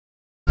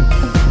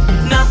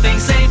nothing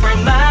safe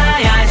from my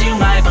eyes. You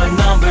might, but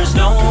numbers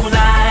don't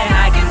lie.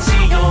 I can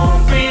see your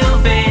real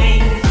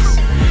face.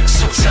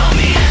 So tell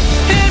me,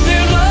 is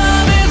there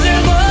love, is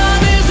there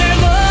love, is there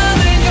love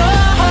in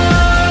your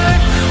heart?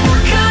 Or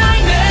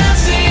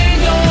kindness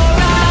in your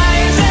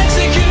eyes?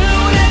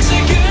 Execute,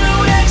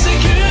 execute,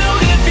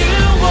 execute if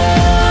you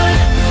want.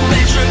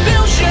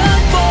 Retribution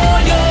for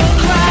your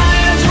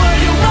crimes. Were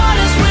you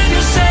honest with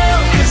yourself?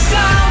 'Cause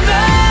I'll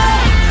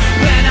know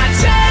when I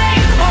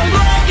take all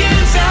of you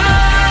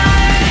die.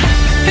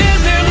 Is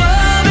there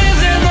love, is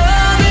there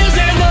love, is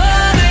there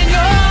love in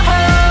your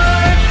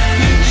heart?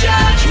 The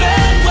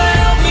judgment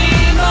will be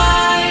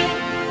mine.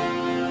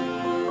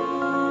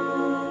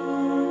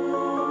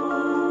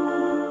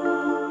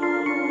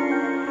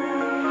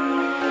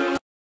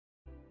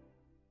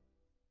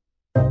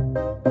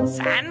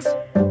 Sans?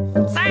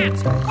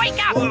 Sans, wake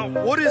up!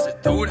 What is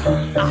it, dude?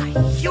 A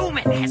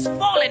human has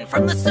fallen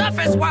from the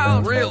surface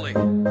world! Really?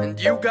 And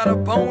you got a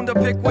bone to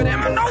pick with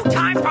him? No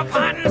time for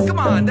puns! Come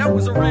on, that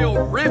was a real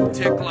rib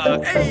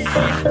tickler. Hey!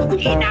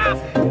 Enough!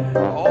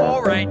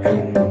 All right,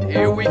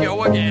 here we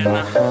go again.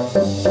 Welcome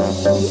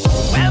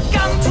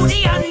to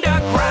the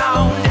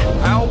underground!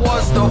 How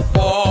was the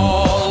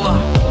fall?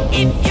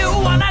 If you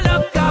wanna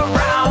look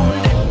around,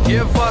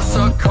 Give us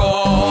a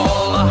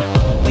call.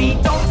 we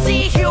don't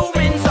see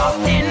humans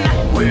often.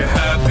 We're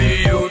happy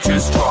you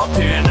just dropped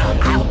in.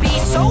 I'll be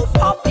so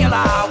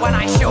popular when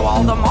I show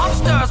all the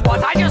monsters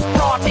what I just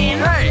brought in.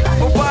 Hey,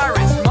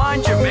 Papyrus,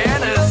 mind your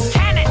manners.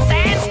 Can it,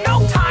 Sans?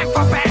 No time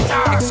for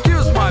banter!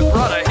 Excuse my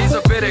brother, he's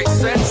a bit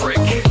eccentric.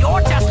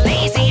 You're just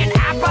lazy and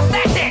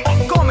apathetic!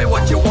 Call me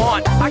what you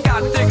want, I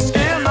got thick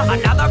skin.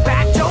 Another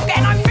bad joke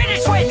and I'm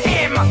finished with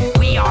him!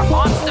 We are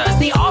monsters,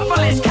 the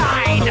awfulest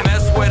kind!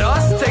 Mess with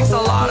us takes a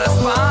lot of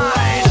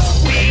spine.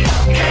 We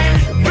can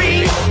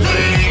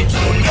relate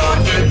to your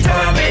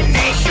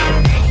determination,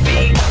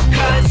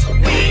 because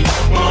we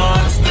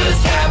monsters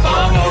have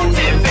our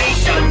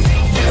motivations.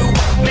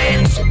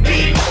 Humans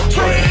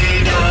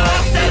betrayed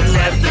us and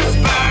left us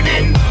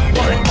burning.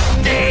 One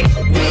day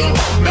we'll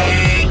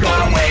make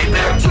our way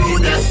back to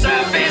the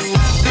surface.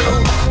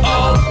 Through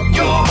all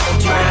your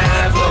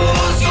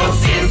travels, your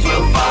sins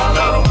will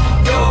follow.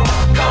 Your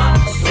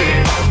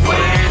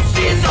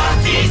consequences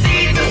aren't easy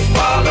to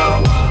swallow.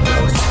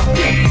 Who's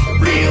the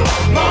real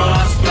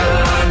monster?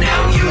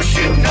 Now you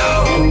should know.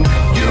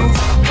 You've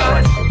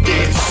cut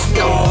this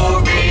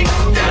story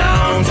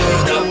down to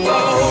the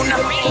bone.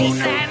 Really,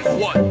 Sans?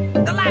 What?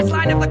 The last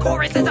line of the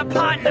chorus is a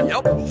pun.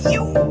 Yup.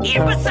 You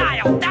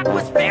imbecile! That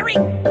was very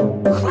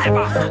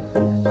clever.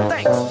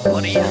 Thanks,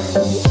 buddy.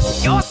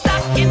 You're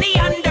stuck in the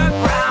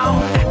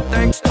underground.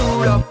 Thanks to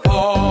the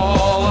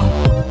fall.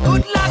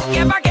 Good luck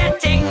ever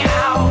getting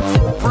out.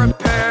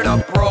 Prepare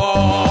to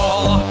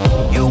brawl.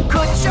 You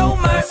could show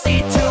mercy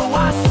to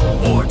us,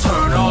 Or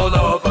turn all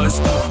of us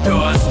to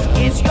dust.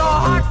 is your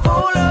heart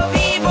full of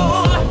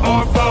evil?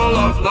 Or full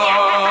of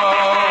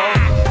love.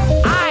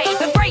 I,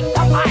 the great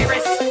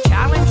Papyrus,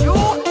 challenge you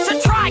to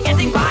try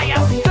getting by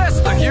us.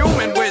 Test the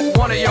human with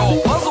one of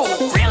your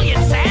puzzles.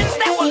 Brilliant, Sans,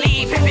 that will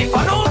leave him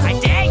befuddled. I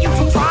dare you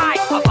to try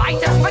a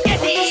bite of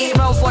spaghetti.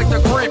 Smells like the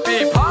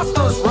creepy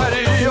pasta's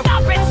ready.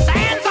 Stop it,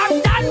 Sans, I'm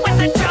done with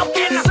the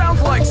joking.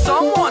 Sounds like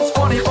someone's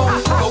funny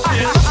bone's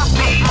broken.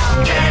 We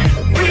can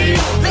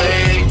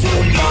relate to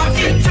your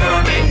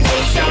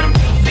determination,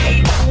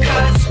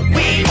 because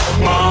we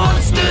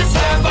monsters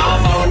have our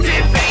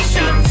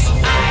motivations.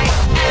 I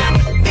am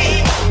the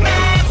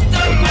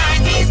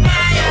mastermind, he's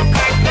my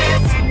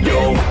apprentice.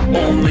 You're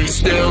only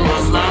still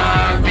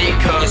alive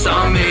because I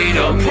made a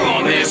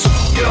promise.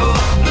 You'll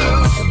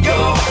lose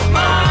your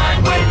mind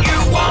when you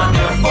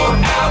wander for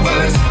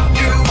hours.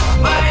 You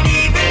might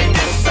even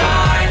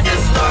decide to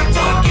start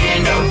talking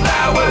to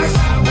flowers.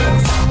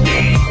 Who's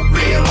the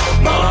real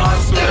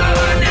monster?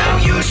 Now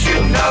you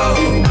should know.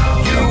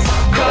 You've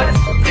cut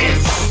this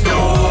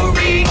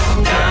story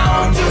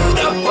down to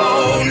the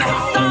bone.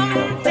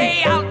 Someday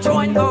I'll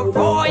join the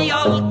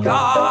Royal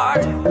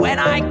Guard. When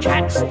I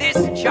catch this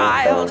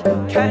child,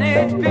 can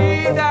it be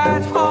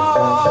that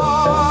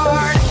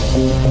hard?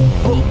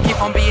 Oh,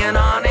 keep on being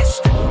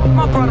honest,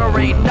 my brother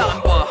ain't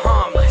nothing but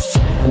harmless.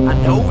 I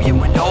know you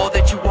and all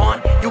that you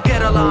want, you'll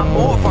get a lot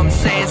more from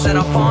Sans that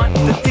I fun.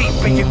 The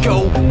deeper you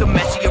go, the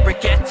messier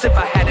it gets. If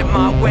I had it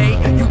my way,